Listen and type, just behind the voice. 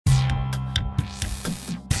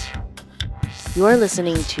You are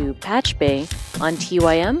listening to PatchBay on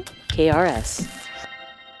TYMKRS.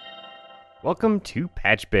 Welcome to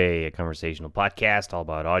PatchBay, a conversational podcast all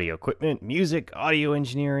about audio equipment, music, audio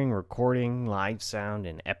engineering, recording, live sound,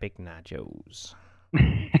 and epic nachos.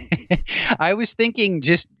 I was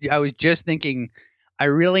just thinking, I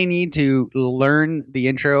really need to learn the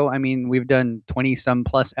intro. I mean, we've done 20-some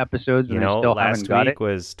plus episodes, and I still haven't got it. Last week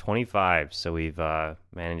was 25, so we've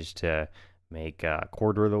managed to make a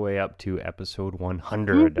quarter of the way up to episode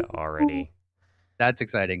 100 already. That's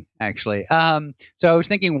exciting, actually. So I was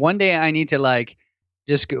thinking one day I need to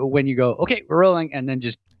just go, when you go, okay, we're rolling, and then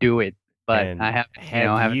just do it. But And I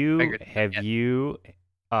have you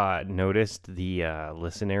noticed the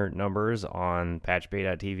listener numbers on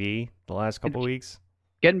PatchBay.tv the last couple weeks?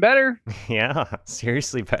 getting better? Yeah,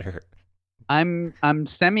 seriously better. I'm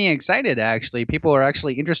semi excited, actually. People are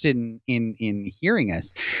actually interested in hearing us.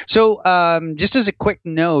 So just as a quick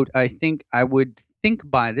note, I think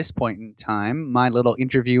by this point in time, my little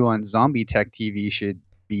interview on Zombie Tech TV should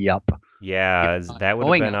be up. Yeah, that would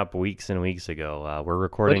have been up weeks and weeks ago. We're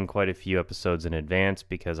recording quite a few episodes in advance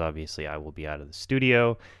because obviously I will be out of the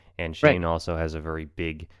studio, and Shane also has a very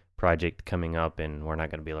big project coming up, and we're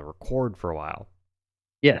not going to be able to record for a while.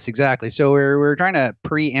 Yes, exactly. So we're trying to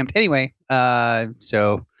preempt anyway.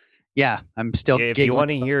 So yeah, I'm still. If you want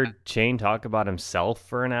to hear Shane talk about himself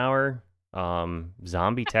for an hour,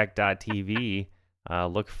 ZombieTech.tv,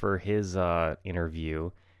 look for his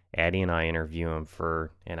interview. Addie and I interview him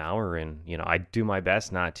for an hour, and I do my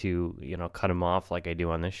best not to cut him off like I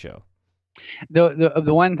do on this show. The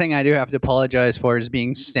one thing I do have to apologize for is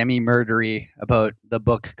being semi-murdery about the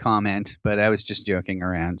book comment, but I was just joking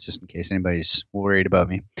around, just in case anybody's worried about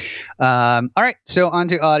me. All right, so on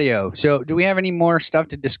to audio. So do we have any more stuff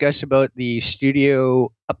to discuss about the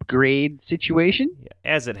studio upgrade situation? Yeah,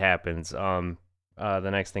 as it happens, the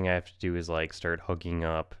next thing I have to do is start hooking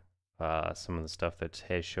up some of the stuff that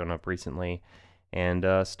has shown up recently, and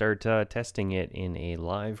start testing it in a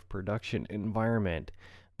live production environment.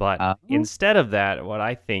 But instead of that, what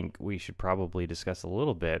I think we should probably discuss a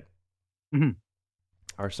little bit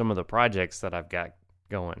are some of the projects that I've got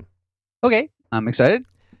going. Okay, I'm excited.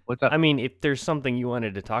 What's up? I mean, if there's something you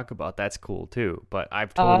wanted to talk about, that's cool too, but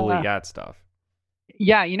I've totally got stuff.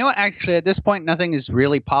 Yeah, you know what? Actually, at this point, nothing is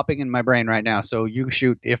really popping in my brain right now, so you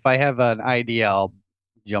shoot. If I have an idea, I'll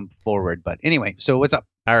jump forward. But anyway, so what's up?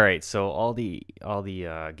 All right, so all the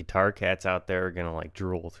guitar cats out there are gonna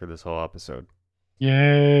drool through this whole episode.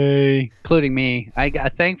 Yay! Including me.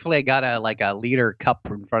 Thankfully I got a liter cup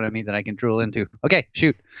in front of me that I can drool into. Okay,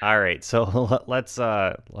 shoot. All right, so let's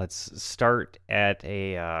start at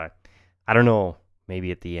a I don't know,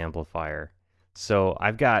 maybe at the amplifier. So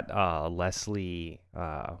I've got Leslie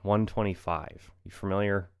 125. You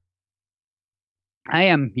familiar? I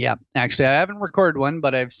am, yeah. Actually, I haven't recorded one,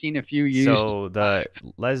 but I've seen a few used. So the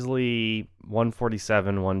Leslie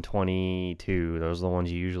 147, 122, those are the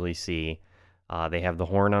ones you usually see. They have the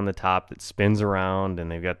horn on the top that spins around, and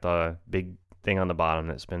they've got the big thing on the bottom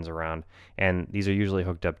that spins around. And these are usually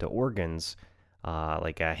hooked up to organs,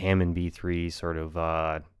 like a Hammond B3, sort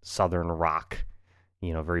of southern rock.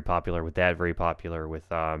 Very popular with that. Very popular with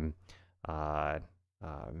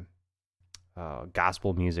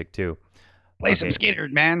gospel music too. Play some Skinner,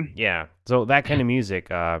 man. Yeah, so that kind of music.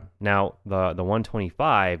 Now the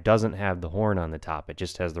 125 doesn't have the horn on the top; it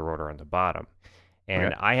just has the rotor on the bottom.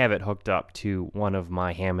 And I have it hooked up to one of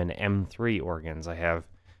my Hammond M3 organs. I have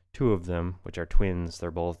two of them, which are twins.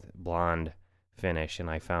 They're both blonde finish, and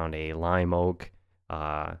I found a lime oak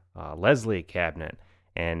Leslie cabinet.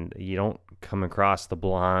 And you don't come across the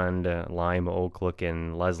blonde lime oak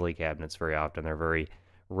looking Leslie cabinets very often. They're very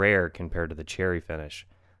rare compared to the cherry finish.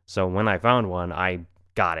 So when I found one, I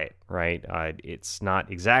got it, right? It's not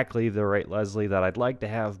exactly the right Leslie that I'd like to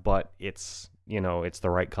have, but it's the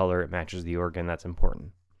right color. It matches the organ. That's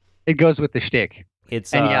important. It goes with the shtick.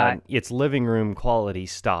 It's living room quality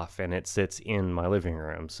stuff, and it sits in my living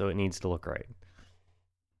room, so it needs to look right.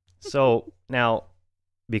 So now,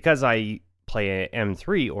 because I play an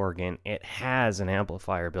M3 organ, it has an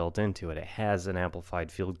amplifier built into it. It has an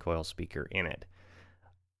amplified field coil speaker in it.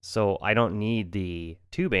 So I don't need the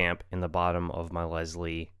tube amp in the bottom of my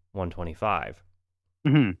Leslie 125.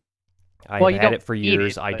 Mm-hmm. I've had it for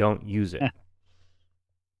years. I don't use it.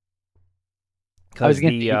 Because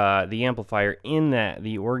the amplifier in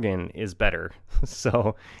the organ is better.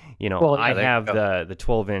 So, I have the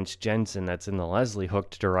 12-inch Jensen that's in the Leslie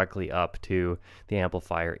hooked directly up to the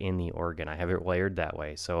amplifier in the organ. I have it wired that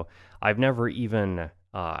way. So I've never even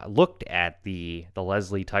looked at the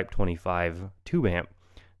Leslie Type 25 tube amp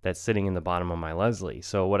that's sitting in the bottom of my Leslie.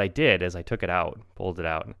 So what I did is I took it out, pulled it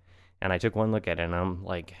out, And I took one look at it, and I'm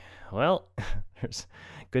like, well, there's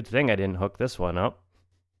good thing I didn't hook this one up.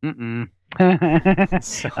 Mm-mm.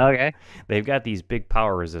 So Okay. they've got these big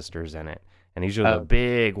power resistors in it, and these are the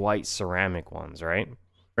big white ceramic ones, right?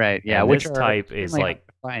 Right. Yeah. And Which this are type is extremely like, hard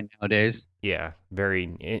to find nowadays. yeah,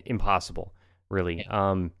 very impossible, really.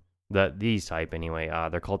 These type anyway.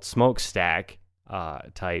 They're called smokestack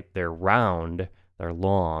type. They're round, they're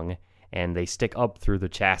long, and they stick up through the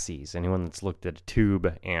chassis. Anyone that's looked at a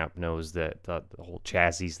tube amp knows that the whole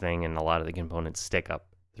chassis thing and a lot of the components stick up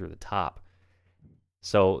through the top.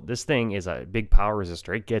 So this thing is a big power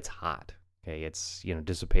resistor. It gets hot. Okay, it's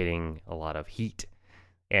dissipating a lot of heat,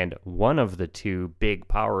 and one of the two big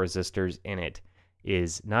power resistors in it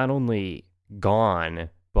is not only gone,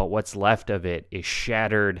 but what's left of it is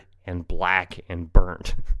shattered and black and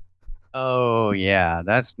burnt. Oh yeah,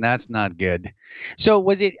 that's not good. So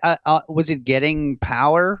was it getting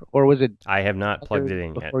power or was it I have not plugged it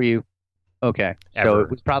in yet. before you? Okay, so Ever. it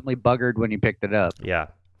was probably buggered when you picked it up. Yeah.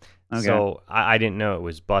 Okay. So I didn't know it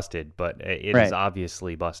was busted, but it is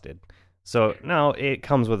obviously busted. So now it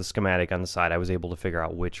comes with a schematic on the side. I was able to figure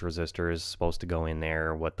out which resistor is supposed to go in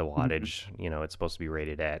there, what the wattage, it's supposed to be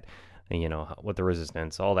rated at, and, what the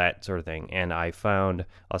resistance, all that sort of thing. And I found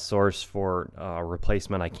a source for a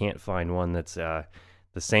replacement. I can't find one that's the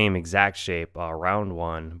same exact shape, round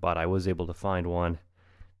one, but I was able to find one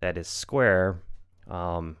that is square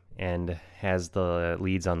and has the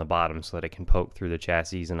leads on the bottom so that it can poke through the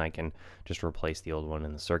chassis, and I can just replace the old one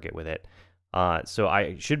in the circuit with it. So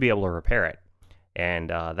I should be able to repair it. And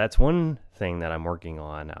that's one thing that I'm working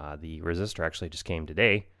on. The resistor actually just came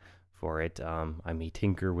today for it. I may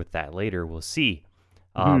tinker with that later. We'll see.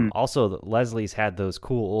 Also, Leslie's had those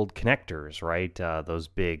cool old connectors, right? Those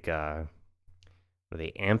big, are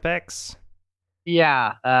they Ampex?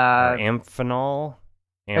 Yeah. Or Amphenol?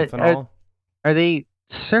 Amphenol? Are they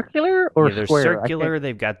circular or they're square? circular.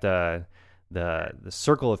 They've got the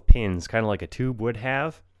circle of pins, kind of like a tube would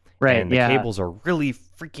have. Right. And the cables are really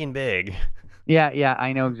freaking big. Yeah,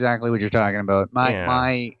 I know exactly what you're talking about.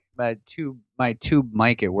 My tube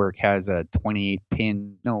mic at work has a 28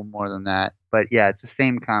 pin, no more than that. But yeah, it's the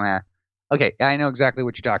same kind of. Okay, I know exactly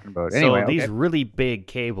what you're talking about. Anyway, so these really big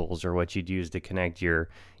cables are what you'd use to connect your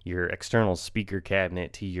external speaker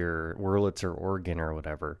cabinet to your Wurlitzer organ or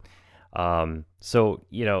whatever. So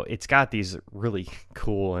it's got these really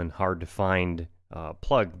cool and hard to find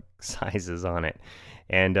plug sizes on it.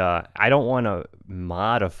 And I don't want to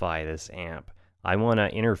modify this amp. I want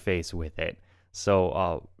to interface with it.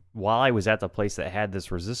 So while I was at the place that had this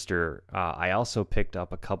resistor, I also picked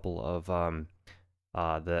up a couple of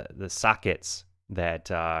the sockets that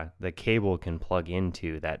the cable can plug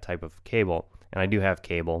into, that type of cable. And I do have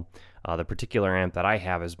cable. The particular amp that I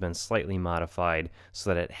have has been slightly modified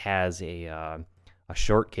so that it has a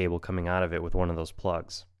short cable coming out of it with one of those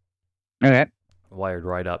plugs. Okay. Wired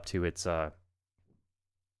right up to its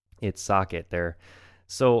socket there.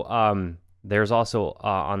 So there's also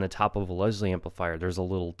on the top of a Leslie amplifier, there's a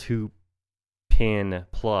little 2-pin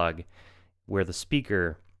plug where the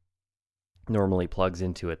speaker normally plugs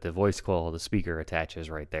into it. The voice coil of the speaker attaches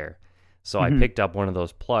right there. So I picked up one of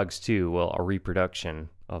those plugs too. Well, a reproduction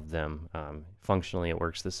of them. Functionally, it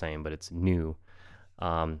works the same, but it's new.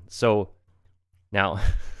 So now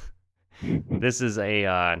this is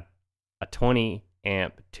a 20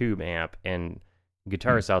 amp tube amp, and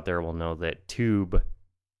guitarists out there will know that tube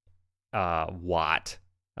watt,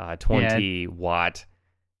 20 watt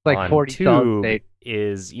like on 40 solid state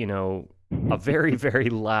is a very very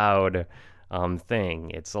loud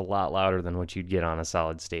thing. It's a lot louder than what you'd get on a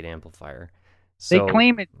solid state amplifier. So,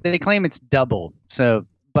 they claim it's doubled. So,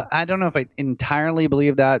 but I don't know if I entirely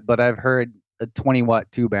believe that. But I've heard a 20-watt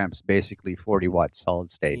tube amp's basically 40-watt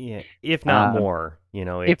solid state. Yeah, if not more.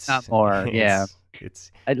 If not more, yeah.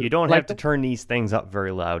 It's you don't have to turn these things up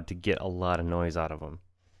very loud to get a lot of noise out of them.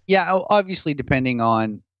 Yeah, obviously depending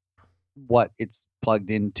on what it's plugged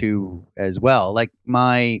into as well. Like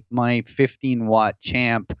my 15-watt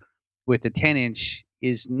champ with a 10-inch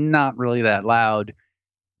is not really that loud,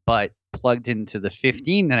 but plugged into the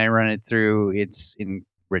 15 that I run it through, it's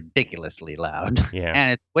ridiculously loud. Yeah.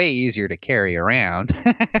 And it's way easier to carry around.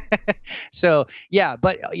 So, yeah,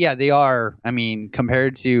 but yeah, they are, I mean,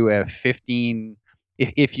 compared to a 15,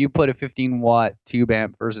 if you put a 15-watt tube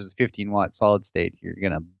amp versus a 15-watt solid state, you're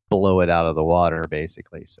going to blow it out of the water,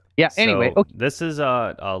 basically. So, yeah, anyway. So this is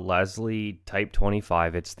a Leslie Type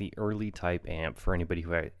 25. It's the early type amp for anybody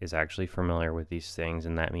who is actually familiar with these things,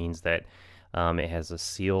 and that means that it has a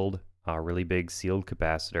sealed, really big sealed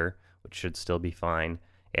capacitor, which should still be fine.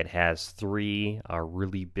 It has three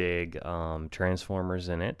really big transformers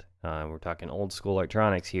in it. We're talking old school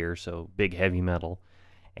electronics here, so big heavy metal.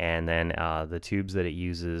 And then the tubes that it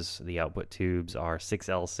uses, the output tubes, are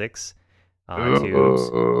 6L6 tubes.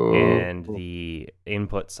 And the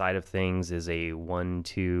input side of things is a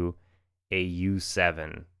 1-2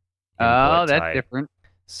 AU7 Oh, input that's type. different.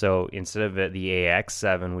 So instead of the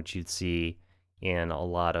AX7, which you'd see in a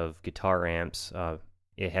lot of guitar amps,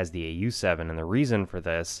 it has the AU7. And the reason for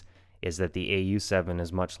this is that the AU7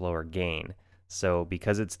 is much lower gain. So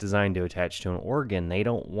because it's designed to attach to an organ, they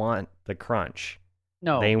don't want the crunch.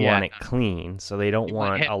 No, They yeah, want it clean, so they don't You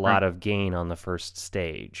want want hit a lot of gain on the first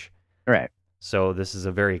stage. right. So this is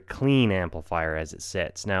a very clean amplifier as it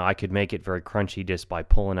sits. Now, I could make it very crunchy just by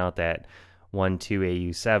pulling out that 1-2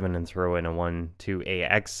 AU7 and throw in a 1-2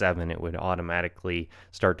 AX7. It would automatically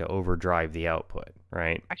start to overdrive the output,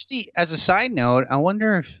 right? Actually, as a side note, I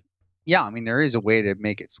wonder if, yeah, I mean, there is a way to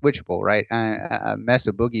make it switchable, right? Mess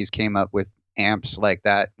of Boogies came up with amps like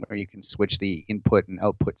that where you can switch the input and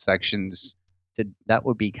output sections. That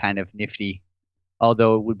would be kind of nifty,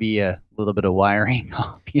 although it would be a little bit of wiring,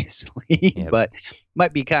 obviously, Yep. but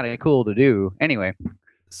might be kind of cool to do. Anyway,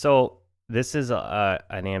 So this is an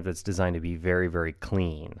amp that's designed to be very, very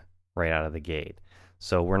clean right out of the gate.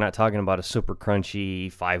 So we're not talking about a super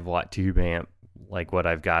crunchy 5-watt tube amp like what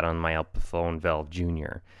I've got on my Alpaphone Valve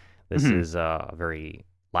Junior. This Mhm. is a very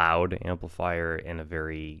loud amplifier and a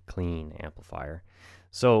very clean amplifier.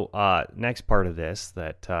 So next part of this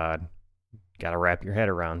that got to wrap your head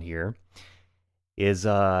around here is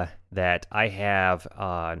that I have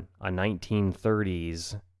a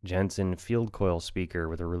 1930s Jensen field coil speaker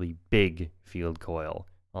with a really big field coil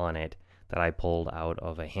on it that I pulled out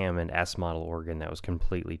of a Hammond S model organ that was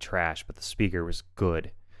completely trashed, but the speaker was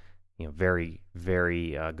good, very,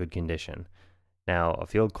 very good condition. Now, a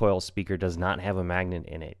field coil speaker does not have a magnet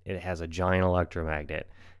in it. It has a giant electromagnet,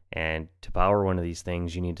 and to power one of these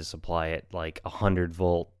things, you need to supply it like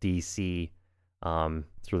 100-volt DC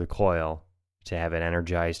through the coil to have it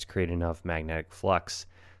energized to create enough magnetic flux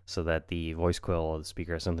so that the voice coil of the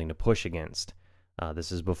speaker has something to push against.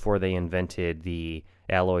 This is before they invented the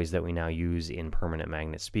alloys that we now use in permanent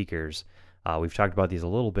magnet speakers. We've talked about these a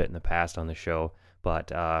little bit in the past on the show,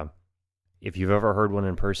 but if you've ever heard one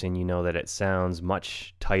in person, you know that it sounds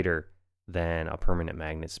much tighter than a permanent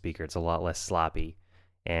magnet speaker. It's a lot less sloppy.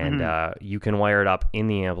 And you can wire it up in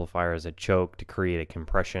the amplifier as a choke to create a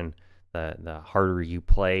compression. The harder you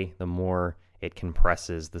play, the more it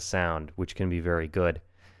compresses the sound, which can be very good.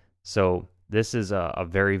 So this is a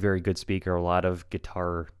very, very good speaker. A lot of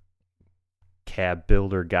guitar cab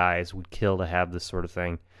builder guys would kill to have this sort of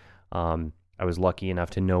thing. I was lucky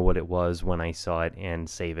enough to know what it was when I saw it and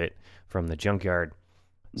save it from the junkyard.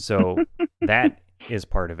 So that is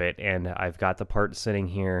part of it. And I've got the part sitting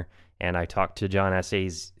here, and I talked to John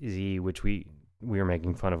S.A.Z., which we were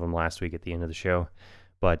making fun of him last week at the end of the show.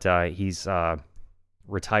 But he's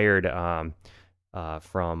retired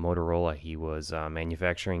from Motorola. He was a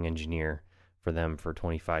manufacturing engineer for them for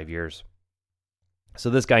 25 years. So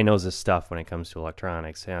this guy knows his stuff when it comes to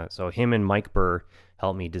electronics. Yeah, so him and Mike Burr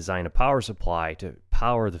helped me design a power supply to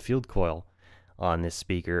power the field coil on this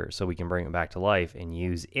speaker so we can bring it back to life and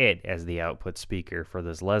use it as the output speaker for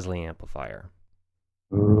this Leslie amplifier.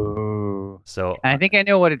 Ooh. So I think I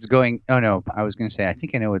know what it's going. Oh no, I was going to say I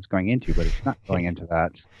think I know what it's going into, but it's not going into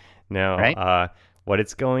that. no, Right? what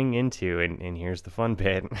it's going into, and here's the fun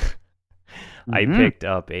bit. I picked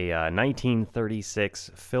up a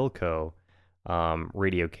 1936 Philco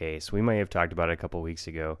radio case. We may have talked about it a couple weeks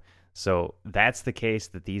ago. So that's the case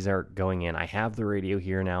that these are going in. I have the radio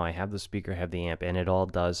here now. I have the speaker, I have the amp, and it all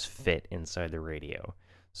does fit inside the radio.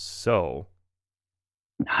 So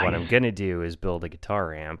what I'm going to do is build a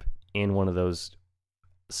guitar amp in one of those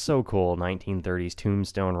so cool 1930s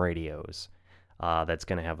Tombstone radios that's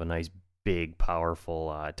going to have a nice big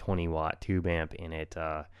powerful 20-watt tube amp in it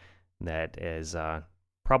that is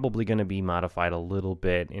probably going to be modified a little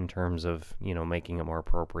bit in terms of making it more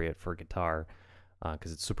appropriate for guitar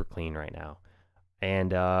because it's super clean right now.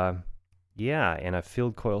 And and a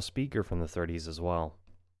field coil speaker from the 30s as well.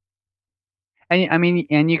 And I mean,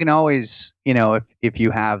 and you can always, if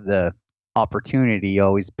you have the opportunity,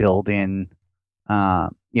 always build in, a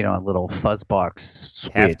little fuzz box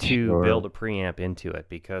switch. Have to build a preamp into it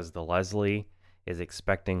because the Leslie is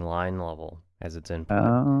expecting line level as its input.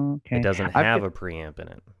 Okay. It doesn't have a preamp in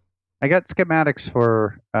it. I got schematics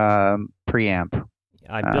for preamp.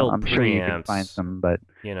 I built I'm preamps. sure you can find some, but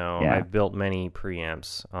I've built many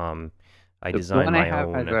preamps. I designed my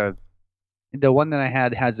own. The one that I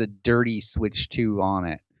had has a dirty switch 2 on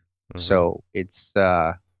it, so it's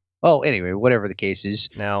Oh, anyway, whatever the case is.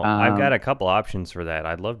 Now, I've got a couple options for that.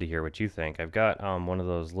 I'd love to hear what you think. I've got one of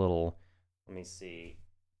those little, let me see,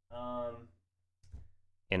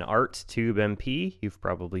 an Art Tube MP. You've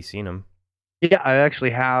probably seen them. Yeah, I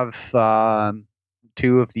actually have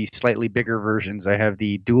two of the slightly bigger versions. I have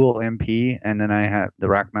the dual MP, and then I have the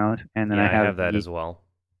rack mount, and then Yeah, I I have that as well.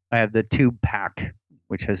 I have the tube pack,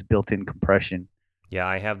 which has built-in compression. Yeah,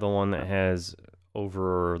 I have the one that has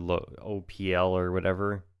over OPL or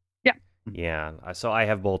whatever. Yeah. Yeah, so I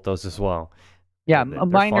have both those as well. Yeah, They're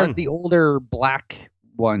mine are fun. the older black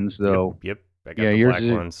ones, though. Yep, I got Yeah, the yours black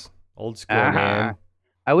is- ones. Old school, man.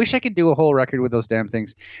 I wish I could do a whole record with those damn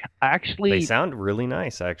things. Actually, They sound really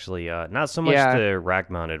nice, actually. Not so much Yeah. the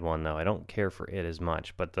rack-mounted one though. I don't care for it as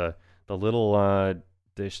much, but the little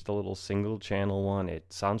the little single channel one,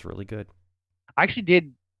 it sounds really good. I actually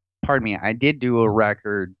did, pardon me, I did do a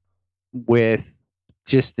record with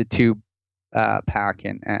just the tube pack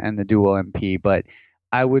and the dual MP, but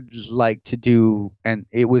I would like to do, and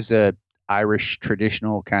it was a Irish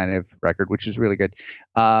traditional kind of record, which is really good.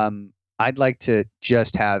 I'd like to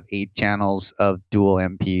just have 8 channels of dual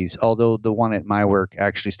MPs, although the one at my work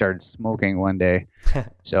actually started smoking one day.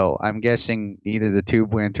 So I'm guessing either the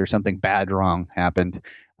tube went or something bad wrong happened.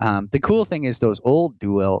 The cool thing is those old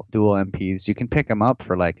dual MPs, you can pick them up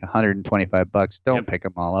for like $125. Don't Yep. pick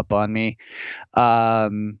them all up on me.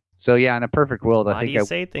 So yeah, in a perfect world, Why I do think you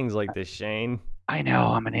say things like this, Shane? I know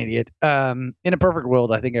I'm an idiot. In a perfect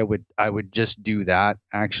world, I think I would just do that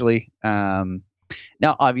actually.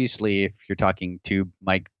 Now, obviously, if you're talking tube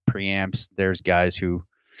mic preamps, there's guys who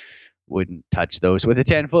wouldn't touch those with a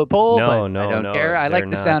 10-foot pole. No, but no, I don't no. care. I they're like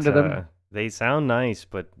the not, sound of them. They sound nice,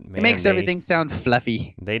 but man, It makes everything sound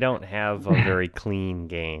fluffy. they don't have a very clean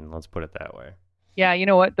gain. Let's put it that way. Yeah, you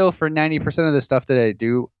know what though? For 90% of the stuff that I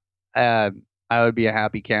do, I would be a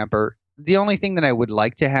happy camper. The only thing that I would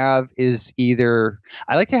like to have is either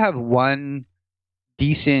I like to have one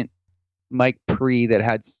decent mic pre that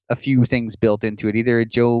had a few things built into it, either a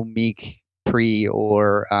Joe Meek pre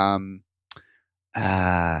or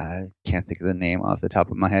can't think of the name off the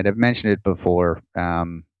top of my head. I've mentioned it before.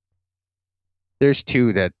 There's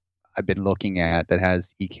two that I've been looking at that has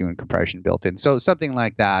EQ and compression built in. So something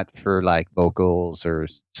like that for like vocals or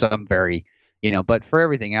some very, but for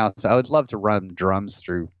everything else, I would love to run drums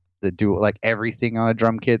through the dual, like everything on a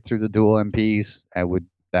drum kit through the dual MPs.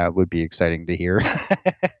 That would be exciting to hear.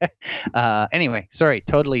 Anyway, sorry,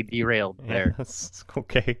 totally derailed there. Yes,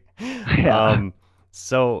 okay. Yeah.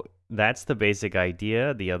 So that's the basic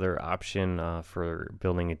idea. The other option for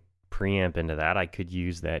building a preamp into that, I could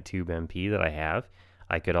use that tube MP that I have.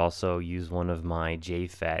 I could also use one of my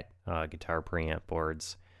JFET guitar preamp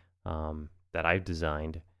boards that I've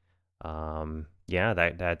designed. Yeah,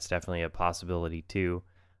 that's definitely a possibility too.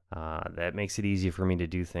 That makes it easy for me to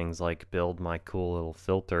do things like build my cool little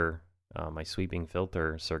filter, my sweeping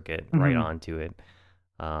filter circuit right onto it.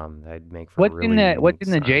 That'd make for What's really in the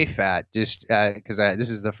sound. JFAT? Just because this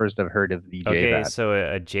is the first I've heard of the JFAT. Okay, so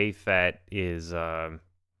a JFET is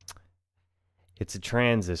it's a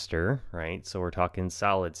transistor, right? So we're talking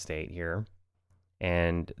solid state here.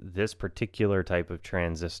 And this particular type of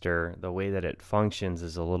transistor, the way that it functions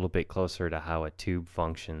is a little bit closer to how a tube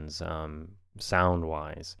functions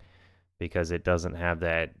sound-wise, because it doesn't have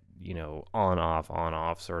that,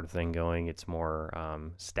 on-off sort of thing going. It's more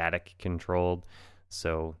static controlled.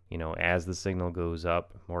 So, as the signal goes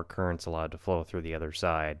up, more current's allowed to flow through the other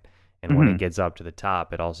side. And when it gets up to the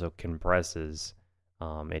top, it also compresses.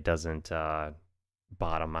 It doesn't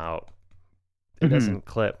bottom out. It doesn't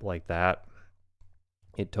clip like that.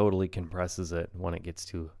 It totally compresses it when it gets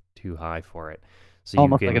too high for it. So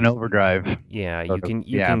almost like an overdrive. Yeah, you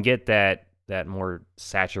can get that more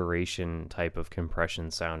saturation type of compression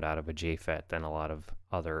sound out of a JFET than a lot of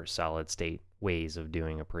other solid state ways of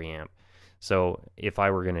doing a preamp. So if I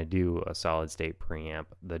were going to do a solid state preamp,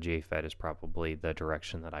 the JFET is probably the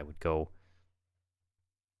direction that I would go,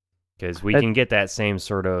 because we can get that same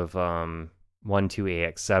sort of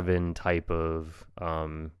 12AX7 type of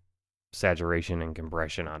saturation and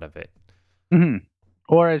compression out of it.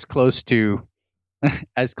 Or as close to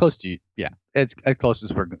as close as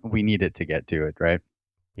we need it to get to it, right?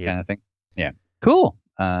 Yeah. Kind of thing. Yeah. Cool.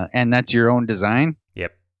 And that's your own design?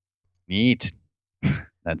 Yep. Neat.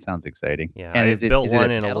 That sounds exciting. Yeah, and I've built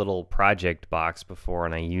one in a little project box before,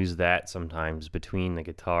 and I use that sometimes between the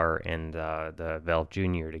guitar and the Valve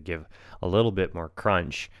Junior to give a little bit more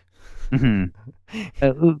crunch.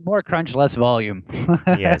 More crunch, less volume.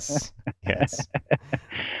 Yes. That's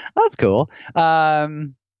cool.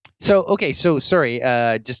 So sorry,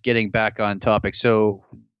 just getting back on topic. So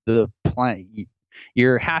the plan,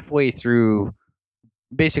 you're halfway through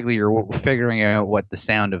basically you're figuring out what the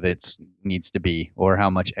sound of it needs to be, or how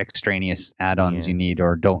much extraneous add-ons Yeah. you need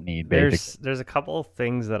or don't need. Basically, There's a couple of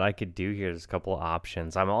things that I could do here. There's a couple of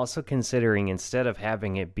options. I'm also considering, instead of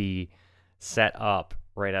having it be set up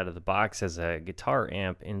right out of the box as a guitar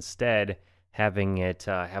amp, instead having it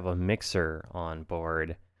have a mixer on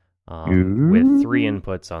board with 3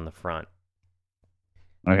 inputs on the front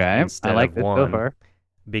okay, instead I like of this one, so far.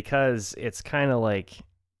 because it's kind of like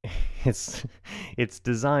it's it's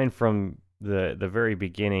designed from the very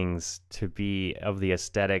beginnings to be of the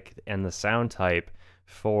aesthetic and the sound type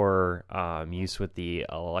for use with the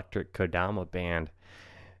Electric Kodama band.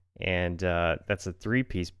 And that's a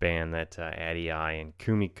 3-piece band that Addy I and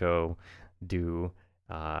Kumiko do.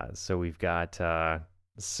 So we've got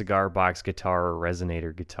cigar box guitar or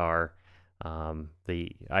resonator guitar.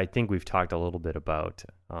 I think we've talked a little bit about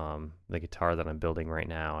the guitar that I'm building right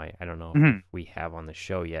now. I don't know if we have on the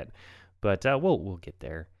show yet, but we'll get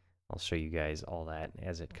there. I'll show you guys all that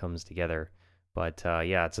as it comes together. But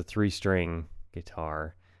yeah, it's a 3-string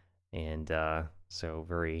guitar, and so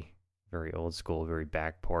very old school, very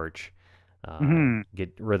back porch.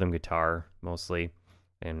 Get rhythm guitar mostly,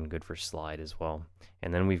 and good for slide as well.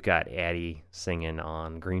 And then we've got Addy singing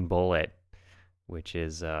on Green Bullet, which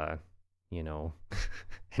is you know,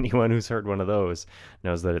 anyone who's heard one of those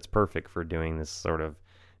knows that it's perfect for doing this sort of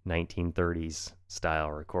 1930s style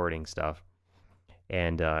recording stuff.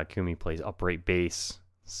 And Kumi plays upright bass.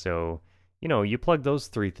 So, you plug those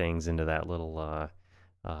 3 things into that little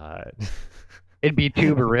It'd be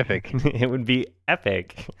tuberific. it would be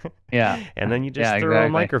epic. Yeah. And then you just throw exactly. a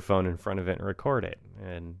microphone in front of it and record it.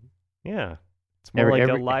 And yeah, it's more like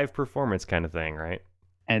a live performance kind of thing, right?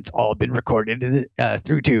 And it's all been recorded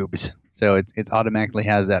through tubes. So it automatically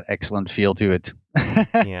has that excellent feel to it.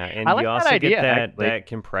 Yeah, and I like you that also idea, get that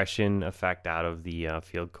compression effect out of the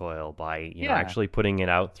field coil by actually putting it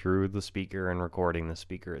out through the speaker and recording the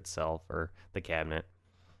speaker itself or the cabinet.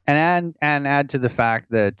 And add to the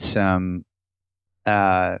fact that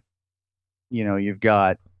you've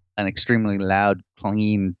got an extremely loud,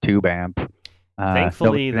 clean tube amp.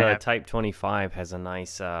 Thankfully, the Type 25 has a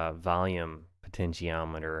nice volume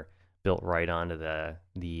potentiometer built right onto the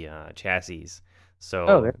chassis.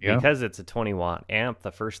 So because it's a 20-watt amp,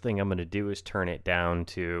 the first thing I'm going to do is turn it down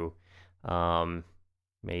to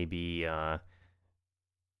maybe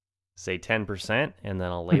say 10%, and then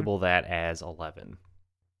I'll label that as 11.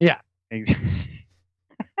 Yeah.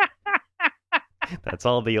 That's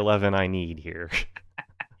all the 11 I need here.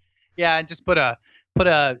 Yeah, and just put a what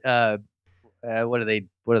do they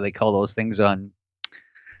call those things on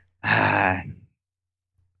on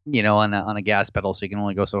a gas pedal, so you can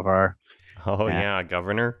only go so far. Oh yeah,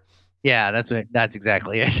 governor. Yeah, that's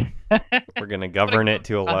exactly it. We're gonna govern it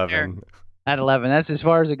to 11. At 11, that's as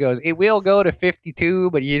far as it goes. It will go to 52,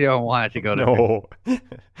 but you don't want it to go to. No.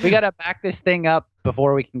 We gotta back this thing up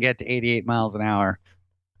before we can get to 88 miles an hour.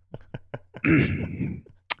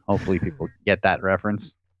 Hopefully, people get that reference.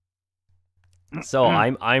 So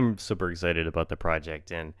I'm super excited about the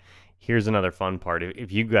project, and here's another fun part.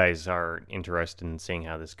 If you guys are interested in seeing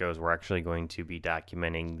how this goes, we're actually going to be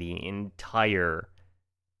documenting the entire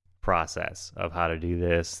process of how to do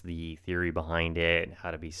this, the theory behind it, how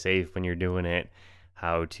to be safe when you're doing it,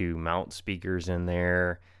 how to mount speakers in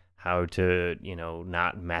there, how to,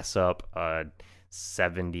 not mess up a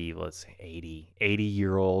 70, let's say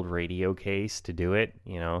 80-year-old radio case to do it,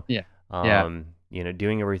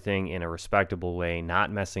 doing everything in a respectable way,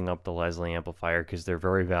 not messing up the Leslie amplifier, because they're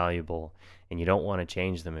very valuable and you don't want to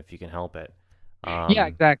change them if you can help it. Yeah,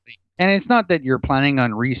 exactly. And it's not that you're planning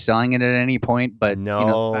on reselling it at any point, but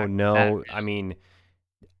no. I mean,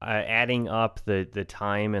 adding up the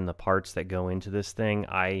time and the parts that go into this thing,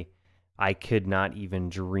 I could not even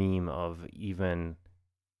dream of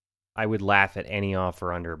I would laugh at any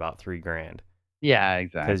offer under about $3,000. Yeah,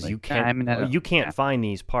 exactly. Because you can't find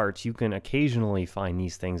these parts. You can occasionally find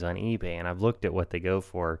these things on eBay, and I've looked at what they go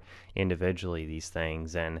for individually, these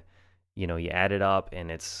things, and you add it up, and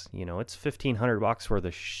it's it's $1,500 worth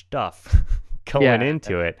of stuff going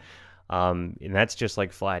into it. And that's just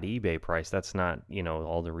like flat eBay price. That's not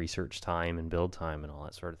all the research time and build time and all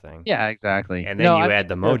that sort of thing. Yeah, exactly. And then add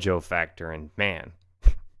the mojo factor, and man.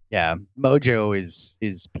 Yeah, mojo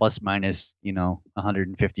is plus minus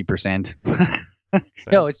 150%.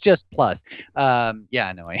 No, it's just plus. There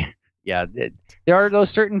are those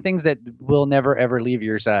certain things that will never ever leave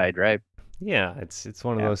your side, right? Yeah, it's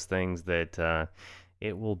one of those things that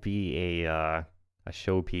it will be a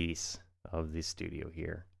showpiece of the studio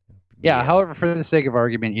here. Yeah, however, for the sake of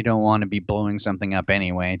argument, you don't want to be blowing something up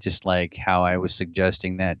anyway, just like how I was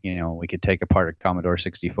suggesting that, we could take apart a Commodore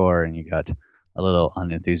 64 and you got a little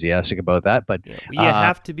unenthusiastic about that. But You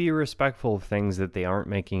have to be respectful of things that they aren't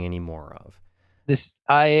making any more of. this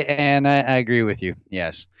I agree with you.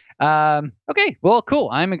 Yes. Okay. Well, cool.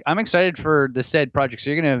 I'm excited for the said project. So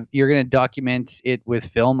you're gonna document it with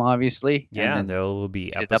film, obviously. Yeah, and then there will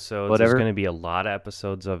be edit up, episodes. There's whatever. going to be a lot of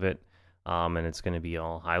episodes of it, and it's going to be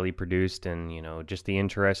all highly produced, and just the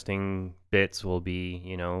interesting bits will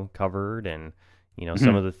be covered, and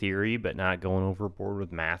some Mhm. of the theory, but not going overboard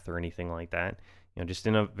with math or anything like that. Just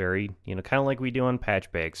in a very kind of like we do on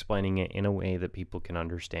PatchBay, explaining it in a way that people can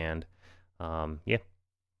understand. Yeah.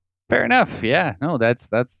 Fair enough. Yeah. No,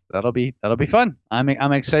 that'll be fun. I'm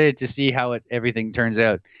excited to see how everything turns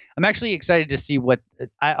out. I'm actually excited to see what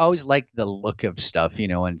I always like the look of stuff,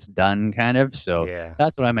 when it's done, kind of. So Yeah.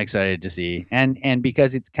 that's what I'm excited to see. And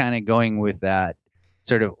because it's kind of going with that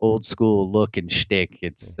sort of old school look and shtick,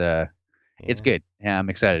 it's Yeah. good. Yeah, I'm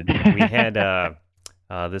excited. We had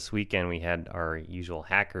this weekend we had our usual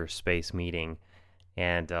hacker space meeting,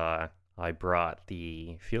 and I brought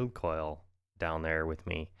the field coil down there with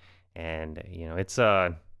me, and it's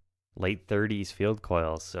a late 30s field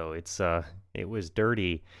coil, so it was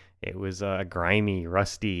dirty, it was grimy,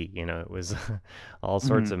 rusty, it was all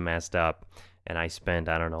sorts Mhm. of messed up, and I spent,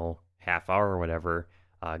 I don't know, half hour or whatever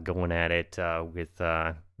going at it with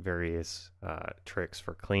various tricks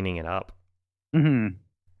for cleaning it up, Mhm.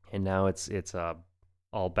 and now it's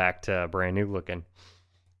all back to brand new looking.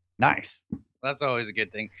 Nice. That's always a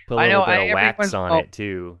good thing. Put a I little know. bit of Every wax once in a on while. it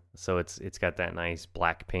too, so it's got that nice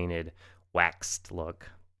black painted waxed look.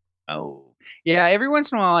 Oh, yeah. Every once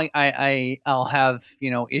in a while, I'll have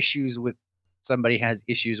issues with somebody has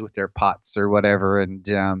issues with their pots or whatever, and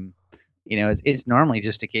it's normally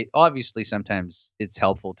just a case. Obviously, sometimes it's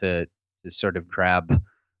helpful to sort of grab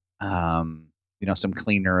um some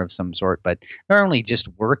cleaner of some sort, but normally just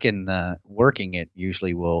working it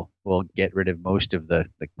usually will get rid of most of the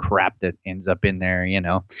crap that ends up in there.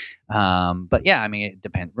 But yeah, I mean, it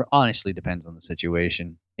depends, honestly depends on the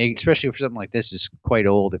situation, especially for something like this is quite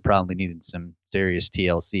old. It probably needed some serious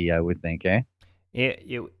TLC, I would think, eh?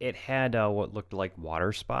 It had what looked like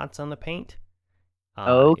water spots on the paint,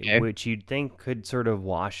 Okay. which you'd think could sort of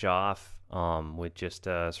wash off with just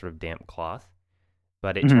a sort of damp cloth.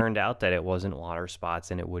 But it Mhm. turned out that it wasn't water spots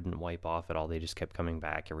and it wouldn't wipe off at all. They just kept coming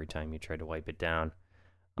back every time you tried to wipe it down.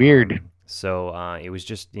 Weird. So it was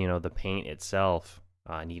just, the paint itself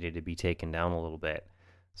needed to be taken down a little bit.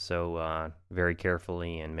 So very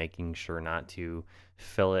carefully and making sure not to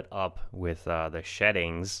fill it up with the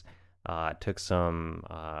sheddings, took some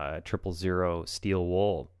 000 steel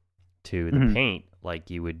wool to the Mhm. paint like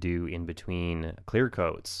you would do in between clear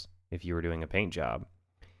coats if you were doing a paint job,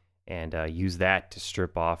 and use that to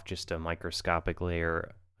strip off just a microscopic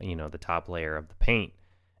layer, the top layer of the paint,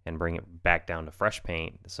 and bring it back down to fresh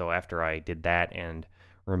paint. So after I did that and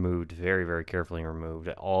removed, very, very carefully removed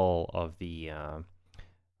all of the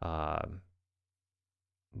uh,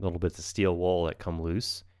 little bits of steel wool that come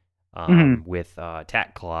loose Mhm. with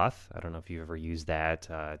tack cloth. I don't know if you've ever used that.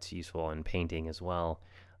 It's useful in painting as well.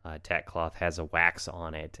 Tack cloth has a wax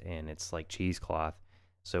on it, and it's like cheesecloth.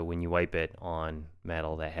 So when you wipe it on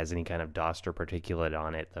metal that has any kind of dust or particulate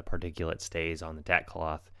on it, the particulate stays on the tack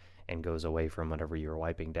cloth and goes away from whatever you're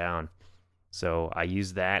wiping down. So I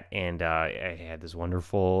used that, and I had this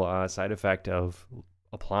wonderful side effect of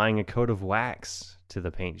applying a coat of wax to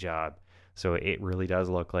the paint job. So it really does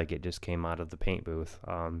look like it just came out of the paint booth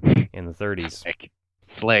in the 30s.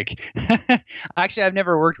 Slick. Actually, I've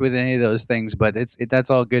never worked with any of those things, but that's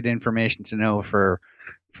all good information to know for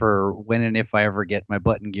when and if I ever get my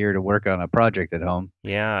button gear to work on a project at home.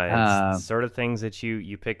 Yeah, it's the Uh, sort of things that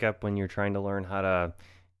you pick up when you're trying to learn how to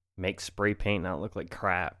make spray paint not look like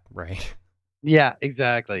crap, right? yeah,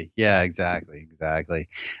 exactly. Yeah, exactly.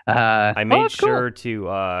 I Oh, made that's cool. sure to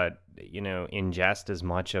ingest as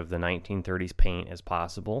much of the 1930s paint as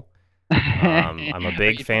possible. I'm a Are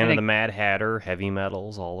big you fan of trying the to? Mad Hatter, heavy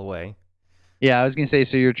metals all the way. Yeah, I was gonna say.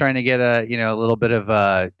 So you're trying to get a little bit of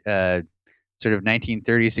sort of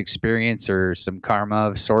 1930s experience or some karma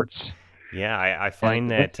of sorts. Yeah, I Out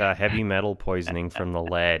find of this. that heavy metal poisoning from the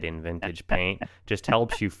lead in vintage paint just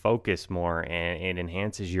helps you focus more, and it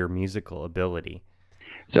enhances your musical ability.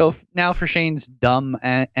 So now for Shane's dumb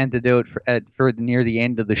antidote for near the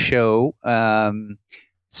end of the show,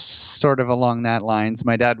 sort of along that lines.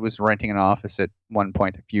 My dad was renting an office at one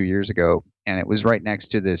point a few years ago, and it was right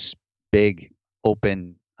next to this big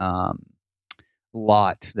open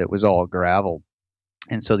lot that was all gravel.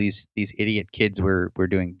 And so these idiot kids were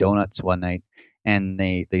doing donuts one night, and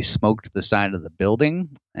they smoked the side of the building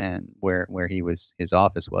and where his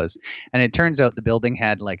office was, and it turns out the building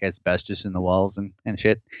had like asbestos in the walls and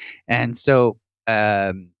shit, and so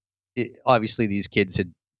obviously these kids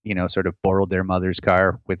had sort of borrowed their mother's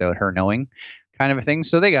car without her knowing, kind of a thing.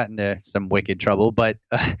 So they got into some wicked trouble. But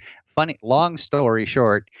funny, long story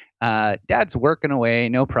short, Dad's working away,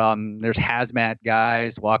 no problem. There's hazmat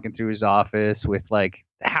guys walking through his office with like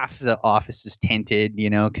half the office is tinted,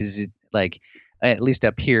 because it like at least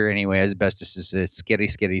up here anyway, asbestos is a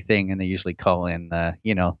scary thing, and they usually call in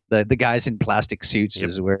the guys in plastic suits. Yep.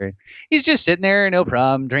 Is where he's just sitting there, no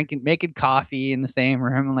problem, making coffee in the same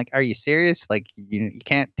room. I'm like, are you serious? Like, you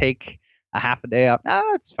can't take a half a day off? No,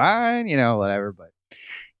 it's fine, whatever. But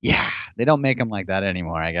yeah, they don't make them like that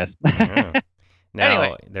anymore, I guess. Yeah. Now,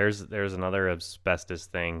 Anyway. there's another asbestos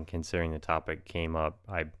thing, considering the topic came up.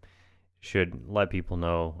 I should let people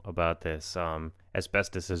know about this.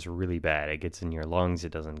 Asbestos is really bad. It gets in your lungs.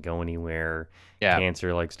 It doesn't go anywhere. Yeah.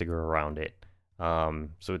 Cancer likes to go around it.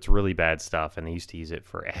 So it's really bad stuff, and they used to use it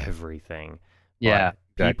for everything. Yeah.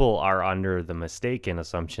 But people are under the mistaken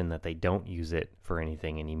assumption that they don't use it for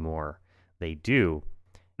anything anymore. They do.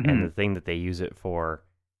 And the thing that they use it for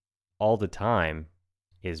all the time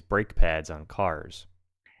is brake pads on cars.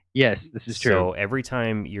 Yes, this is true. So every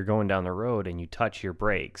time you're going down the road and you touch your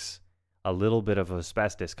brakes, a little bit of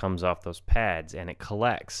asbestos comes off those pads and it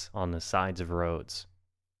collects on the sides of roads.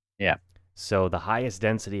 Yeah. So the highest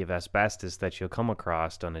density of asbestos that you'll come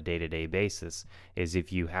across on a day-to-day basis is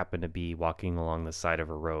if you happen to be walking along the side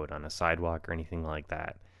of a road, on a sidewalk or anything like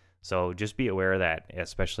that. So just be aware of that,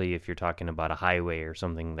 especially if you're talking about a highway or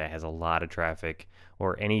something that has a lot of traffic,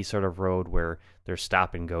 or any sort of road where there's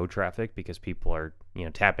stop and go traffic because people are,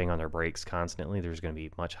 tapping on their brakes constantly. There's going to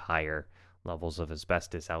be much higher levels of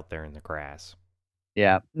asbestos out there in the grass.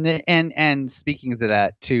 Yeah, and speaking of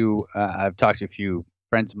that too, I've talked to a few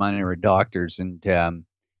friends of mine who are doctors, and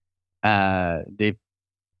they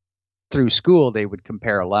through school they would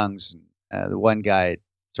compare lungs. The one guy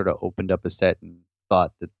sort of opened up a set and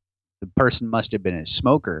thought that the person must have been a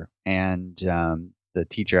smoker, and the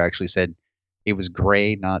teacher actually said it was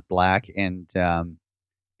gray, not black, and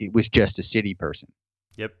it was just a city person.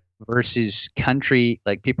 Yep. Versus country,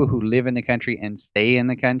 like people who live in the country and stay in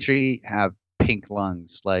the country have pink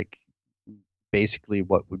lungs, like basically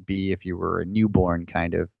what would be if you were a newborn,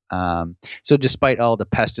 kind of. So despite all the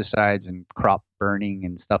pesticides and crop burning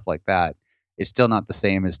and stuff like that, it's still not the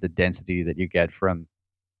same as the density that you get from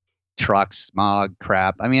trucks, smog,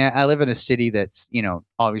 crap. I mean, I live in a city that's,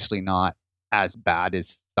 obviously not as bad as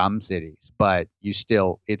some cities, but it's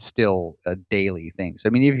still a daily thing. So I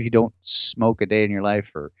mean, even if you don't smoke a day in your life,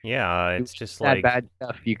 or it's just that like bad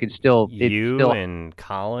stuff, you can still and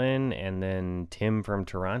Colin and then Tim from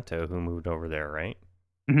Toronto who moved over there, right?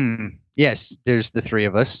 Mm-hmm. Yes, there's the three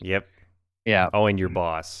of us. Yep. Yeah. Oh, and your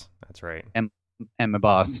boss. That's right. And my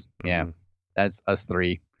boss. Yeah, that's us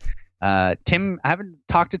three. Tim, I haven't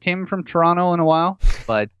talked to Tim from Toronto in a while,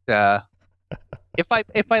 but if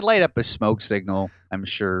I light up a smoke signal, I'm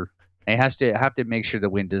sure I have to make sure the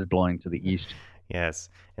wind is blowing to the east. Yes,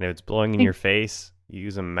 and if it's blowing in your face,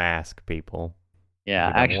 use a mask, people. Yeah,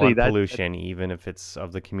 You don't actually, want pollution, even if it's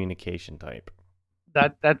of the communication type.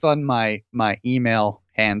 That's on my email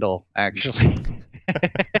handle, actually.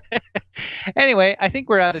 Anyway, I think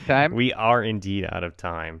we're out of time. We are indeed out of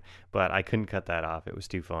time, but I couldn't cut that off. It was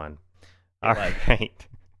too fun. All right.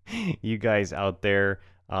 You guys out there,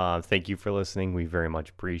 thank you for listening. We very much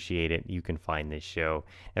appreciate it. You can find this show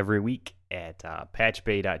every week at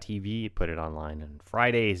patchbay.tv. Put it online on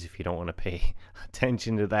Fridays. If you don't want to pay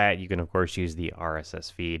attention to that, you can, of course, use the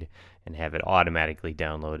RSS feed and have it automatically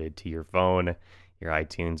downloaded to your phone, your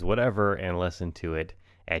iTunes, whatever, and listen to it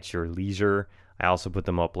at your leisure. I also put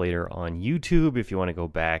them up later on YouTube if you want to go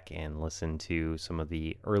back and listen to some of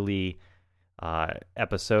the early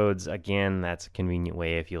episodes. Again, that's a convenient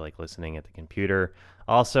way if you like listening at the computer.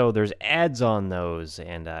 Also, there's ads on those,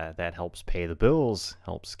 and that helps pay the bills,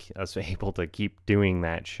 helps us able to keep doing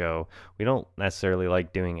that show. We don't necessarily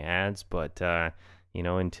like doing ads, but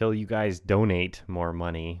until you guys donate more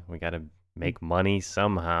money, we got to make money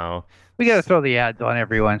somehow. We got to throw the ads on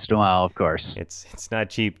every once in a while, of course. It's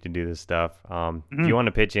not cheap to do this stuff. If you want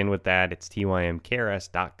to pitch in with that, it's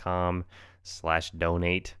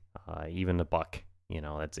tymkrs.com/donate. Even a buck,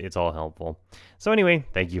 it's all helpful. So anyway,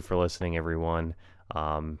 thank you for listening, everyone.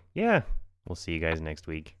 We'll see you guys next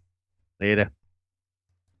week. Later.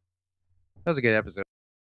 That was a good episode.